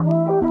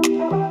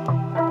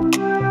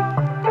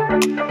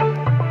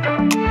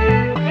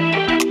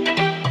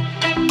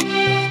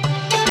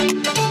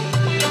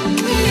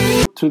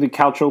to the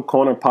Calcio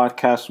Corner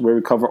podcast, where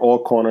we cover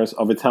all corners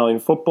of Italian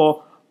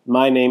football.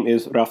 My name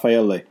is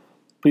Raffaele.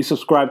 Please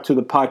subscribe to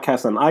the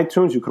podcast on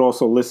iTunes. You could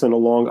also listen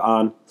along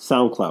on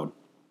SoundCloud.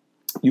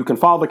 You can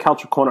follow the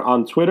Calcio Corner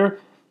on Twitter.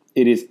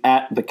 It is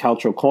at the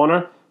Calcio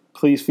Corner.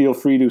 Please feel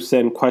free to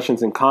send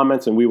questions and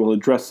comments, and we will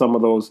address some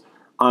of those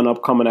on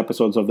upcoming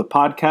episodes of the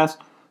podcast.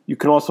 You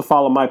can also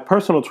follow my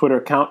personal Twitter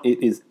account.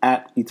 It is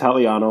at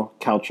Italiano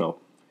Calcio.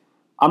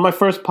 On my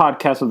first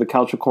podcast of the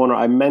Calcio Corner,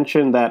 I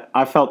mentioned that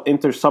I felt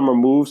Inter's summer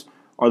moves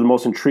are the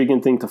most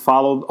intriguing thing to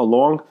follow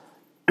along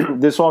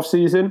this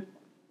offseason.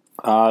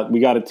 We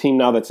got a team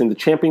now that's in the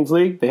Champions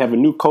League. They have a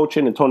new coach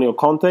in Antonio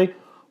Conte,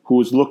 who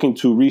is looking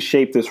to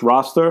reshape this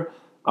roster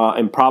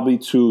and probably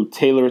to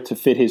tailor it to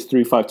fit his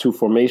 3-5-2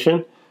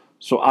 formation.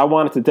 So I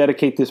wanted to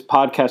dedicate this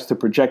podcast to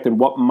projecting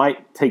what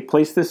might take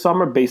place this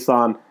summer based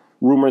on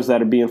rumors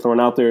that are being thrown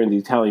out there in the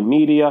Italian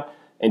media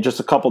and just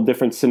a couple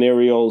different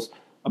scenarios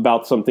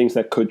about some things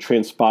that could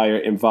transpire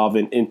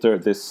involving Inter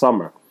this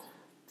summer.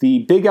 The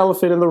big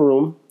elephant in the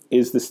room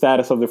is the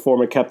status of their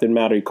former captain,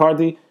 Mario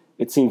Icardi.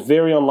 It seems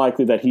very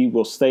unlikely that he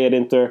will stay at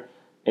Inter,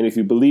 and if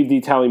you believe the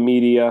Italian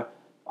media,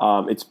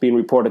 it's being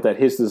reported that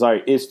his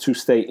desire is to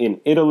stay in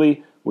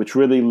Italy, which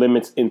really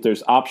limits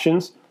Inter's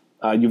options.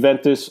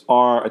 Juventus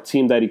are a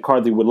team that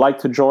Icardi would like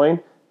to join,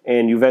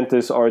 and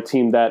Juventus are a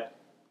team that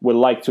would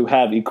like to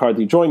have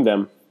Icardi join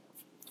them.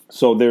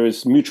 So there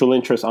is mutual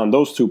interest on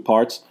those two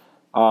parts.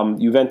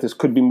 Juventus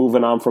could be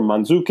moving on from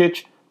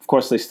Mandzukic. Of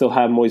course, they still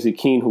have Moise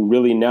Kean, who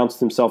really announced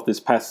himself this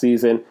past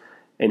season,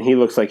 and he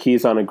looks like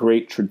he's on a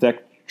great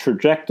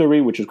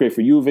trajectory, which is great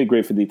for Juve,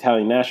 great for the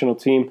Italian national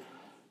team.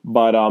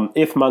 But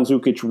if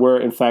Mandzukic were,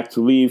 in fact,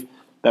 to leave,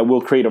 that will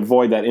create a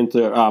void that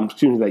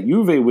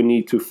Juve would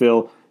need to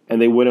fill,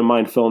 and they wouldn't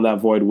mind filling that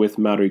void with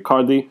Mario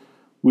Icardi.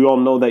 We all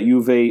know that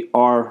Juve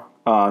are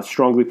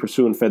strongly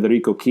pursuing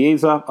Federico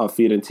Chiesa of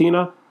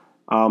Fiorentina,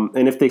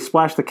 and if they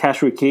splash the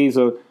cash with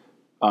Chiesa,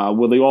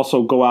 will they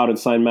also go out and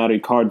sign Mario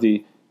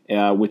Icardi,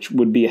 which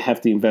would be a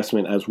hefty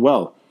investment as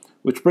well?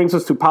 Which brings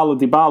us to Paulo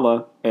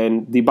Dybala,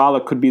 and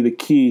Dybala could be the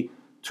key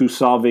to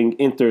solving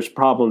Inter's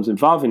problems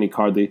involving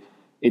Icardi.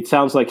 It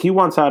sounds like he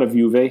wants out of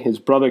Juve. His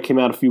brother came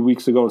out a few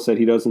weeks ago and said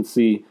he doesn't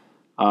see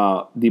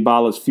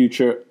Dybala's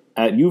future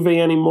at Juve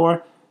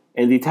anymore.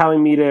 And the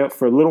Italian media,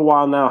 for a little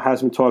while now,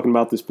 has been talking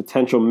about this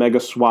potential mega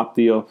swap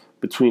deal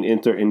between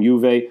Inter and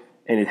Juve,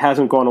 and it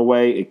hasn't gone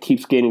away. It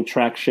keeps gaining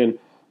traction.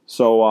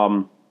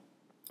 So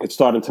it's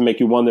starting to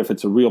make you wonder if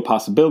it's a real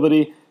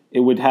possibility.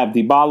 It would have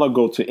Dybala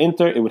go to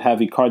Inter. It would have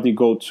Icardi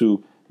go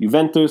to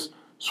Juventus,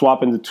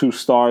 swapping the two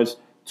stars,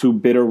 two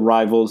bitter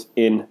rivals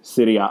in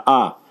Serie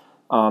A.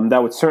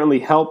 That would certainly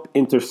help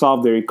Inter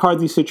solve their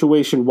Icardi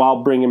situation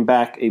while bringing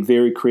back a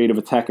very creative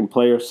attacking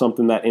player,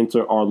 something that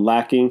Inter are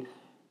lacking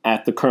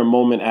at the current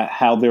moment at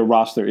how their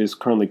roster is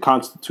currently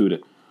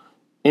constituted.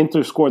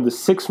 Inter scored the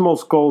 6th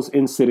most goals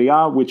in Serie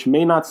A, which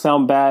may not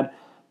sound bad,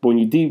 but when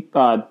you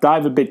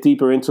dive a bit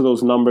deeper into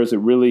those numbers, it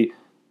really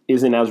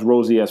isn't as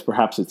rosy as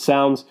perhaps it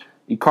sounds.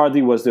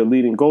 Icardi was their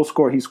leading goal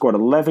scorer. He scored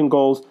 11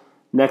 goals.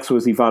 Next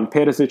was Ivan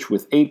Perisic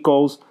with 8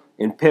 goals.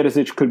 And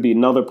Perisic could be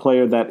another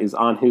player that is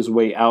on his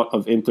way out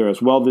of Inter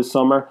as well this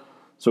summer.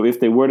 So if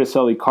they were to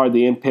sell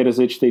Icardi and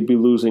Perisic, they'd be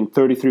losing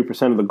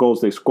 33% of the goals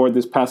they scored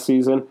this past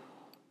season.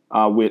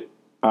 With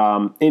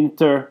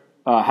Inter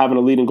having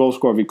a leading goal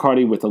scorer of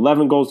Icardi with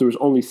 11 goals, there was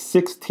only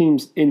 6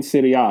 teams in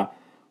Serie A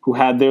who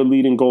had their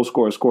leading goal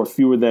scorer score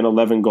fewer than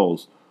 11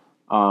 goals.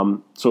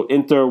 So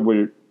Inter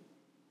were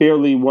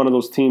barely one of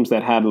those teams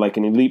that had like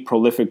an elite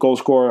prolific goal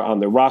scorer on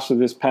their roster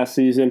this past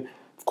season.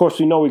 Of course,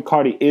 we know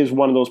Icardi is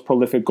one of those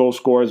prolific goal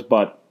scorers,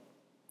 but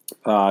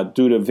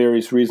due to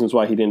various reasons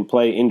why he didn't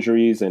play,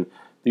 injuries and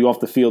the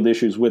off-the-field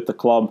issues with the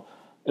club,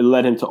 it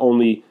led him to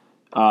only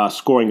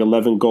scoring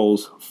 11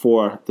 goals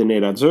for the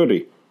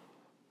Nerazzurri.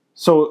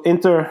 So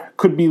Inter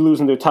could be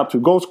losing their top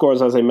 2 goal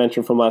scorers, as I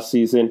mentioned, from last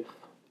season.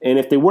 And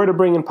if they were to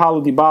bring in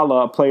Paulo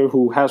Dybala, a player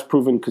who has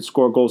proven could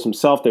score goals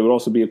himself, they would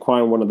also be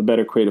acquiring one of the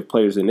better creative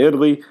players in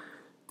Italy.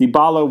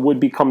 Dybala would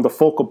become the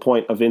focal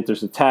point of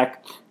Inter's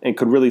attack and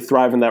could really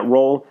thrive in that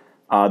role.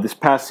 This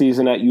past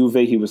season at Juve,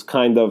 he was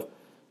kind of,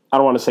 I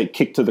don't want to say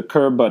kicked to the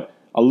curb, but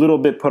a little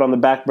bit put on the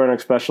back burner,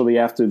 especially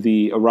after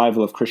the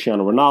arrival of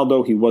Cristiano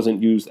Ronaldo. He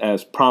wasn't used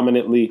as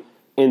prominently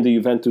in the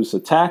Juventus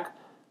attack.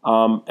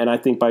 And I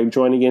think by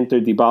joining Inter,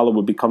 Dybala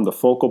would become the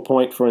focal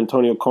point for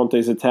Antonio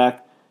Conte's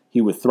attack. He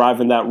would thrive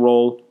in that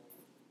role.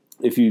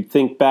 If you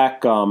think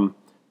back to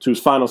his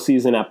final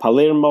season at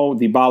Palermo,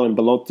 Dybala and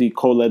Belotti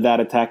co-led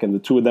that attack, and the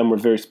two of them were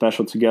very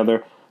special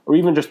together. Or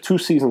even just 2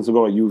 seasons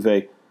ago at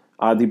Juve,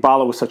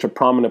 Dybala was such a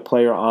prominent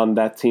player on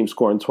that team,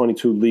 scoring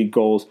 22 league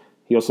goals.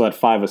 He also had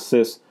 5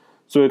 assists.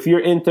 So if you're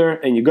Inter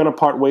and you're going to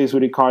part ways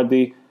with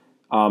Icardi,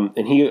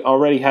 and he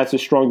already has a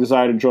strong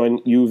desire to join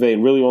Juve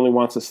and really only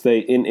wants to stay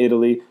in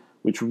Italy,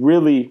 which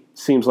really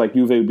seems like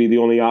Juve would be the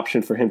only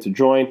option for him to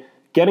join,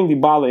 getting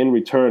Dybala in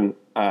return,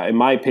 in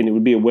my opinion,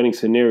 would be a winning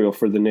scenario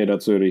for the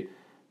Nerazzurri.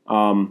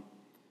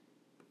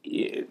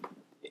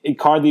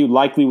 Icardi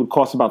likely would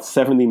cost about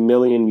 €70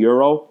 million,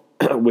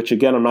 which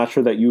again, I'm not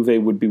sure that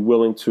Juve would be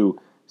willing to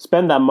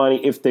spend that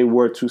money if they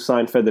were to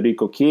sign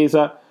Federico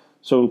Chiesa.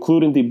 So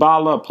including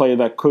Dybala, a player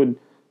that could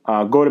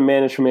go to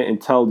management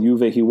and tell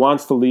Juve he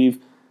wants to leave,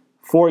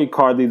 for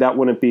Icardi, that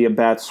wouldn't be a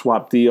bad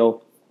swap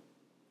deal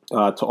to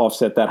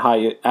offset that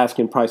high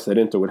asking price that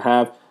Inter would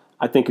have.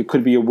 I think it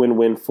could be a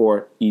win-win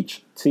for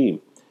each team.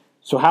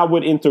 So how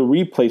would Inter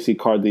replace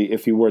Icardi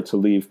if he were to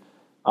leave?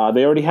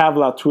 They already have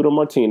Lautaro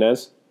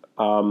Martinez,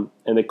 and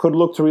they could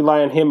look to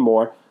rely on him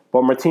more.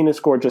 But Martinez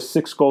scored just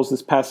 6 goals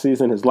this past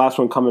season, his last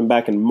one coming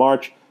back in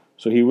March.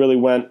 So he really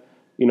went,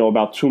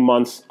 about 2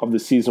 months of the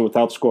season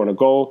without scoring a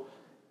goal.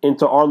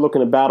 Inter are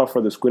looking to battle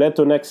for the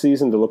Scudetto next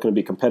season. They're looking to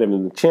be competitive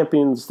in the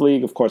Champions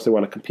League. Of course, they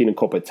want to compete in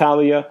Coppa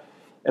Italia.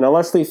 And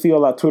unless they feel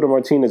Lautaro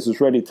Martinez is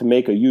ready to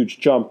make a huge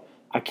jump,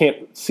 I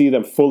can't see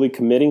them fully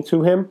committing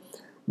to him,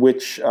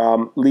 which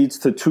leads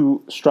to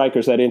 2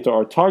 strikers that Inter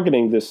are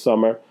targeting this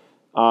summer.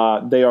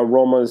 They are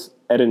Roma's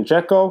Edin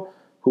Dzeko,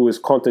 who is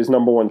Conte's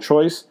number 1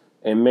 choice,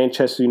 and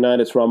Manchester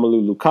United's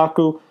Romelu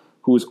Lukaku,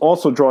 who is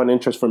also drawing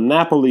interest from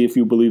Napoli, if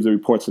you believe the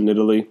reports in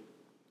Italy.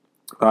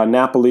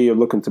 Napoli are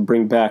looking to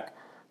bring back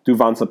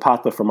Duvan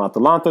Zapata from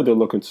Atalanta. They're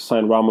looking to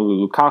sign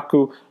Romelu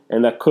Lukaku,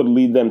 and that could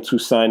lead them to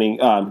selling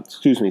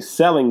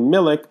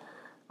Milik.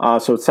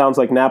 So it sounds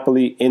like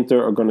Napoli,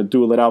 Inter are going to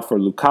duel it out for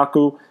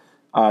Lukaku.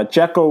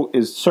 Dzeko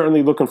is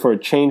certainly looking for a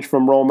change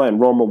from Roma, and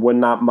Roma would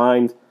not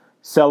mind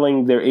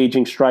selling their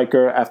aging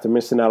striker after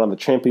missing out on the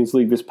Champions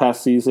League this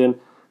past season.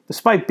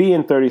 Despite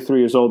being 33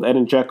 years old,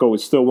 Edin Dzeko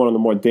is still one of the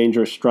more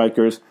dangerous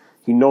strikers.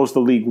 He knows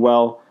the league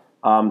well.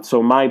 So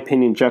in my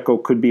opinion,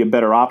 Dzeko could be a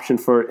better option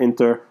for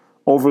Inter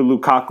over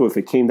Lukaku if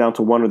it came down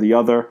to one or the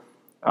other.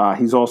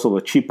 He's also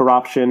a cheaper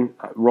option.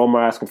 Roma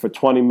are asking for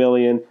 $20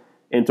 million.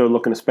 Inter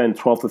looking to spend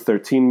 $12 to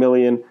 $13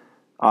 million.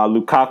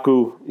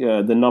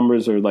 Lukaku, the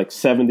numbers are like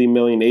 $70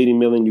 million, $80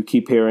 million. You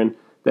keep hearing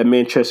that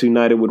Manchester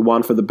United would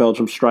want for the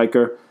Belgium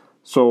striker.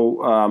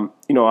 So,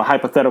 a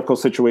hypothetical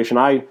situation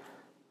I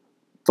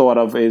thought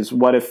of is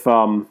what if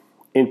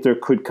Inter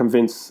could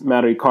convince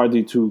Mario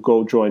Icardi to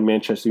go join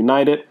Manchester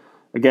United.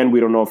 Again, we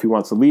don't know if he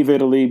wants to leave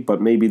Italy,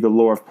 but maybe the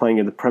lure of playing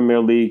in the Premier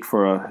League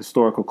for a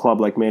historical club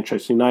like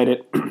Manchester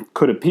United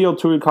could appeal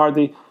to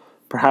Icardi.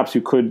 Perhaps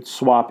you could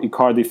swap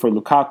Icardi for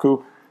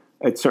Lukaku.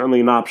 It's certainly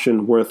an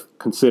option worth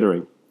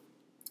considering.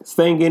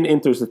 Staying in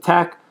Inter's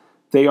attack,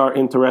 they are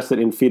interested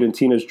in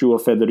Fiorentina's João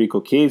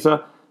Federico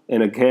Chiesa,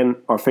 and again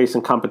are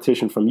facing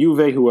competition from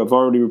Juve, who have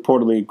already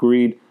reportedly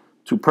agreed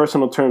to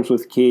personal terms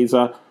with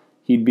Chiesa.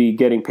 He'd be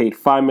getting paid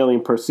 $5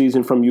 million per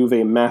season from Juve,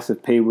 a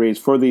massive pay raise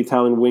for the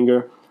Italian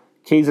winger.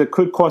 Chiesa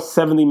could cost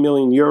 €70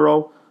 million.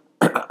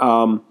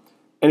 And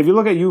if you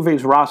look at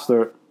Juve's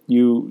roster,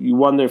 you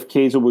wonder if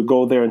Chiesa would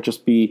go there and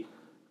just be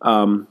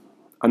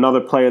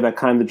another player that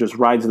kind of just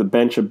rides the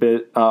bench a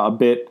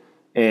bit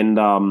and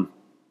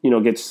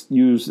gets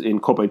used in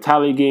Coppa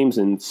Italia games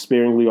and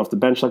sparingly off the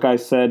bench, like I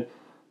said.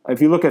 If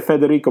you look at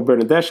Federico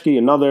Bernardeschi,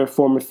 another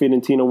former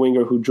Fiorentina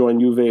winger who joined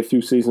Juve a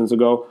few seasons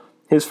ago,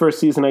 his first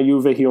season at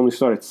Juve, he only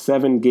started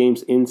 7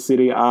 games in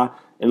Serie A.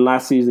 And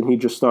last season, he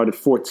just started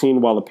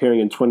 14 while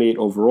appearing in 28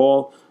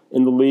 overall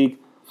in the league.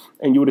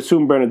 And you would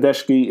assume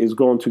Bernardeschi is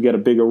going to get a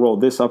bigger role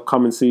this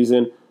upcoming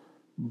season.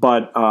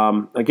 But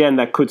again,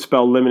 that could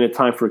spell limited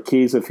time for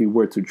Chiesa if he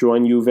were to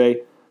join Juve.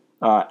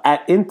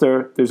 At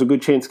Inter, there's a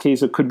good chance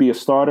Chiesa could be a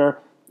starter.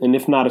 And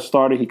if not a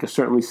starter, he could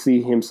certainly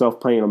see himself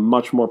playing a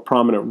much more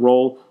prominent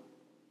role.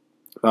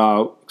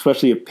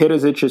 Especially if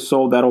Perisic is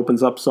sold, that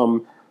opens up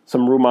some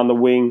room on the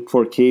wing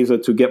for Chiesa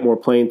to get more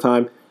playing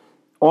time.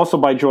 Also,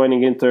 by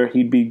joining Inter,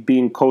 he'd be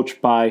being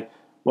coached by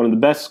one of the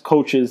best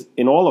coaches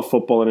in all of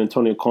football, in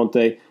Antonio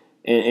Conte.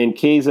 And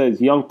Chiesa is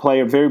a young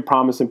player, very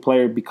promising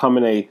player,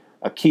 becoming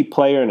a key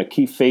player and a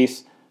key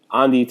face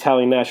on the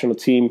Italian national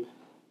team.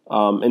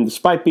 And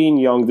despite being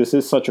young, this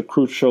is such a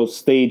crucial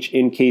stage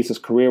in Chiesa's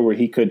career where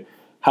he could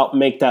help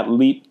make that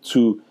leap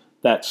to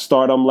that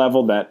stardom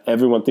level that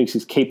everyone thinks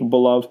he's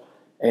capable of.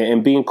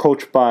 And being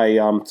coached by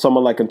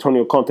someone like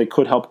Antonio Conte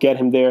could help get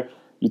him there.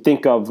 You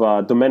think of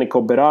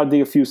Domenico Berardi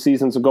a few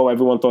seasons ago.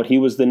 Everyone thought he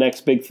was the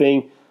next big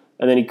thing.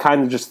 And then he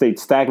kind of just stayed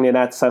stagnant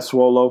at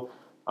Sassuolo.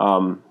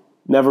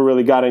 Never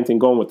really got anything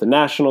going with the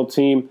national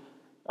team.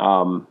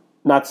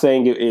 Not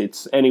saying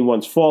it's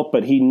anyone's fault,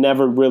 but he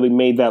never really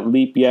made that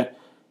leap yet.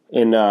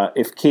 And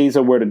if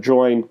Chiesa were to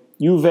join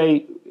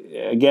Juve,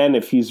 again,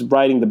 if he's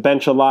riding the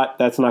bench a lot,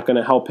 that's not going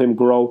to help him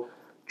grow.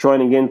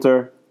 Joining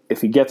Inter,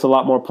 if he gets a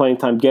lot more playing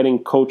time, getting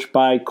coached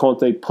by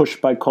Conte, pushed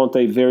by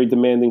Conte, very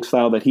demanding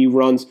style that he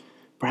runs,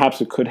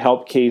 perhaps it could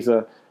help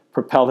Chiesa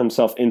propel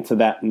himself into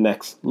that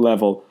next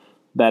level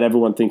that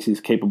everyone thinks he's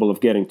capable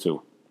of getting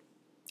to.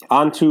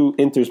 On to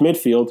Inter's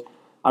midfield.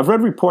 I've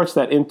read reports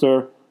that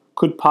Inter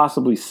could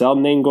possibly sell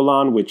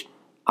Nainggolan, which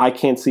I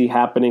can't see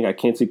happening. I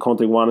can't see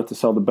Conte wanting to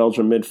sell the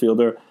Belgian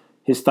midfielder.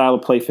 His style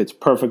of play fits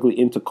perfectly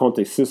into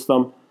Conte's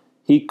system.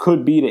 He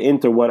could be to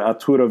Inter what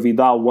Arturo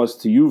Vidal was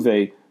to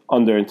Juve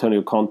under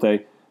Antonio Conte.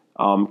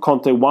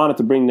 Conte wanted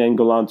to bring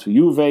Nainggolan to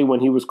Juve when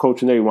he was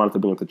coaching there. He wanted to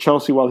bring him to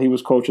Chelsea while he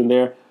was coaching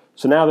there.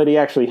 So now that he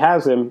actually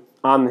has him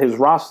on his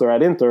roster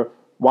at Inter,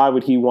 why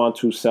would he want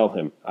to sell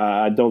him?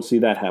 I don't see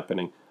that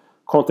happening.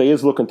 Conte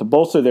is looking to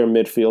bolster their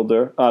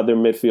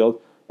midfield,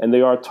 and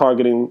they are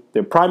targeting,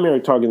 their primary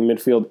target in the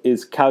midfield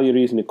is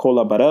Cagliari's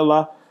Nicola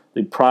Barella,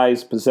 the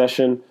prized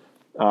possession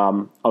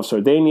of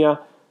Sardinia.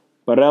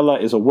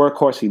 Barella is a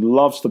workhorse. He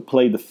loves to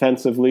play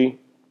defensively.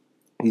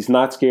 He's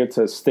not scared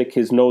to stick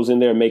his nose in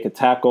there and make a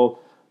tackle.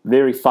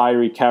 Very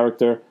fiery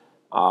character.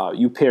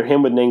 You pair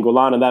him with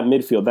Nainggolan in that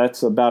midfield.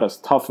 That's about as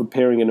tough a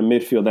pairing in the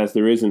midfield as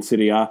there is in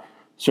Serie A.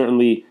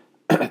 Certainly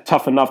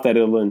tough enough that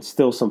it'll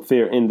instill some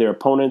fear in their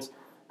opponents.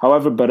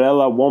 However,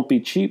 Barella won't be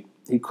cheap.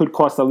 He could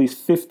cost at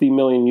least €50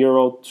 million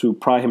to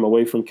pry him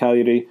away from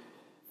Cagliari.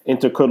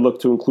 Inter could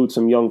look to include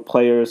some young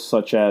players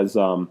such as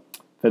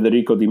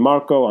Federico Di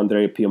Marco,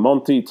 Andrea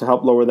Piemonti to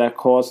help lower that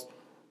cost.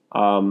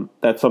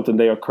 That's something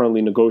they are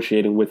currently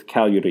negotiating with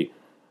Cagliari.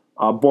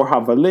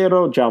 Borja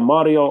Valero, João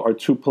Mario are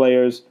two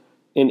players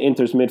in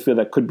Inter's midfield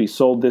that could be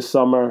sold this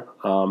summer.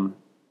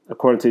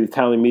 According to the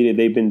Italian media,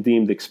 they've been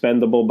deemed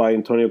expendable by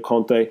Antonio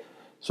Conte,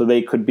 so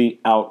they could be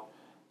out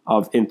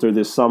of Inter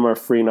this summer,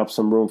 freeing up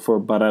some room for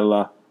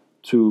Barella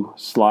to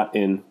slot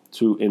in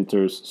to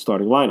Inter's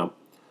starting lineup.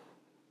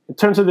 In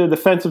terms of the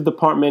defensive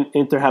department,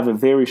 Inter have a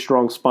very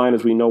strong spine,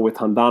 as we know, with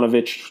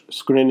Handanovic,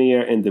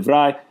 Skriniar, and De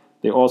Vrij.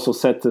 They're also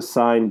set to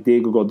sign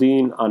Diego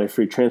Godin on a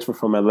free transfer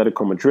from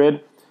Atletico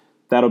Madrid.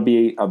 That'll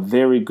be a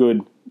very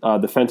good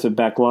defensive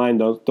back line,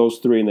 those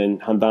three, and then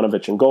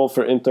Handanovic in goal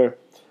for Inter.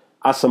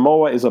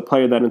 Asamoah is a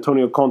player that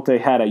Antonio Conte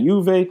had at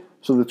Juve,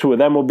 so the two of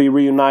them will be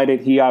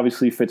reunited. He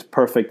obviously fits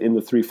perfect in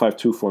the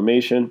 3-5-2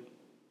 formation.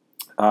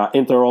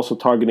 Inter are also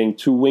targeting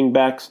two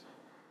wingbacks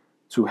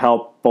to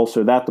help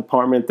bolster that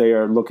department. They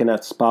are looking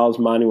at Spal's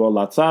Manuel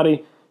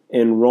Lazzari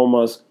and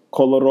Roma's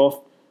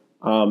Kolarov,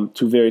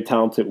 two very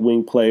talented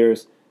wing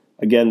players.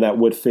 Again, that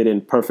would fit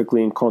in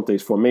perfectly in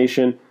Conte's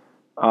formation.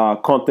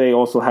 Conte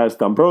also has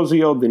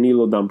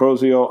Danilo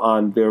D'Ambrosio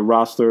on their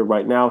roster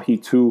right now. He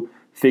too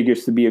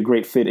figures to be a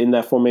great fit in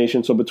that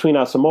formation. So between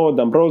Asamoah and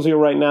D'Ambrosio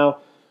right now,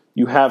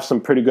 you have some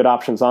pretty good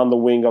options on the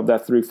wing of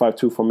that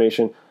 3-5-2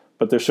 formation,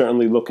 but they're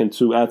certainly looking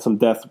to add some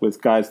depth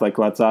with guys like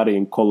Lazzari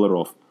and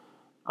Kolarov.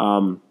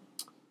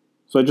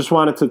 So I just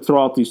wanted to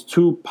throw out these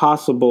two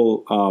possible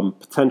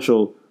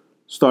potential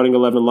starting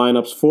 11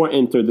 lineups for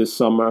Inter this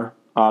summer.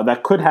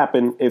 That could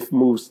happen if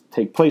moves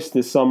take place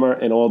this summer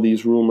and all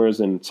these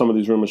rumors and some of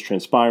these rumors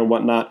transpire and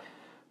whatnot.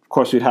 Of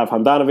course, you'd have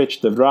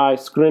Handanovic, De Vrij,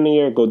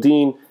 Skriniar,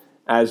 Godin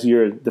as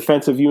your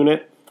defensive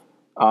unit.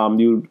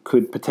 You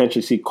could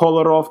potentially see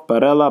Kolarov,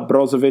 Barella,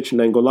 Brozovic,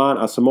 Nainggolan,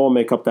 Asamoah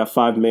make up that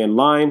five-man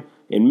line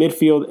in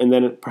midfield, and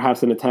then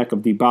perhaps an attack of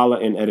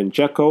Dybala and Edin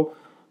Dzeko.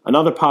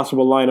 Another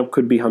possible lineup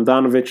could be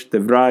Handanovic, De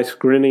Vrij,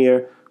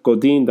 Skriniar,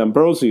 Godin,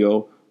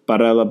 D'Ambrosio,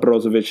 Barella,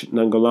 Brozovic,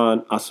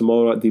 Nainggolan,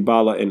 Asamoah,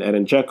 Dybala, and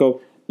Edin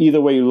Dzeko. Either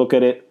way you look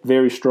at it,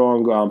 very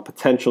strong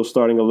potential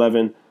starting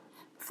 11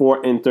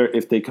 for Inter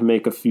if they can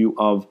make a few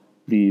of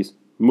these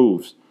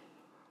moves.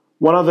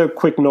 One other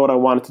quick note I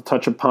wanted to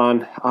touch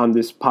upon on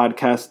this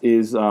podcast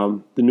is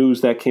the news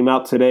that came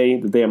out today,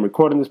 the day I'm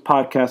recording this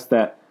podcast,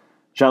 that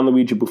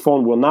Gianluigi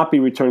Buffon will not be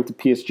returning to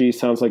PSG.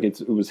 Sounds like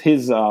it was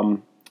his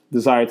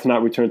desire to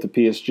not return to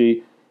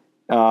PSG.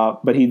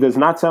 But he does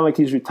not sound like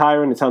he's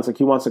retiring. It sounds like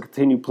he wants to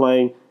continue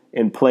playing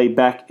and play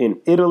back in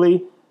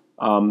Italy.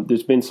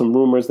 There's been some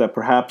rumors that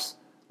perhaps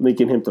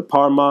linking him to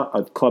Parma,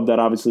 a club that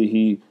obviously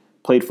he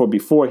played for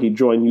before he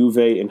joined Juve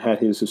and had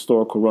his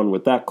historical run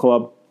with that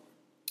club.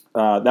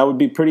 That would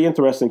be pretty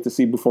interesting to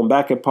see Buffon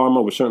back at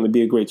Parma. Would certainly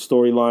be a great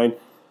storyline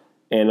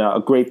and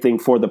a great thing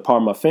for the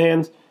Parma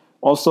fans.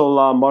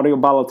 Also, Mario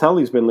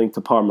Balotelli's been linked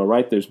to Parma,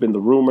 right? There's been the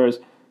rumors.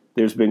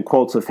 There's been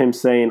quotes of him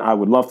saying, I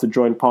would love to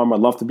join Parma.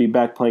 I'd love to be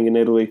back playing in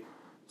Italy.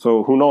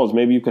 So who knows?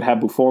 Maybe you could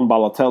have Buffon,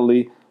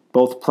 Balotelli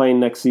both playing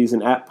next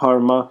season at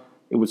Parma.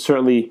 It would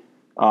certainly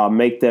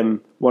make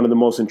them one of the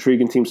most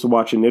intriguing teams to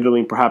watch in Italy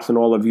and perhaps in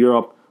all of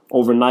Europe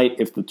overnight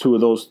if the two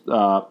of those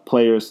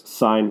players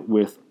sign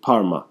with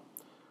Parma.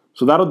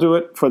 So that'll do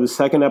it for the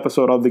second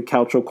episode of the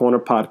Calcio Corner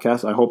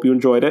podcast. I hope you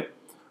enjoyed it.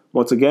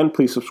 Once again,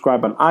 please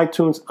subscribe on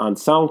iTunes, on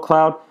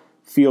SoundCloud.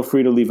 Feel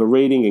free to leave a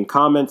rating and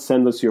comment.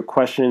 Send us your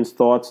questions,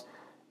 thoughts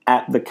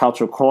at the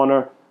Calcio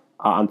Corner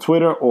on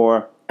Twitter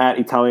or at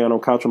Italiano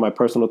Calcio, my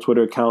personal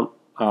Twitter account.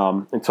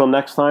 Until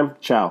next time,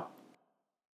 ciao.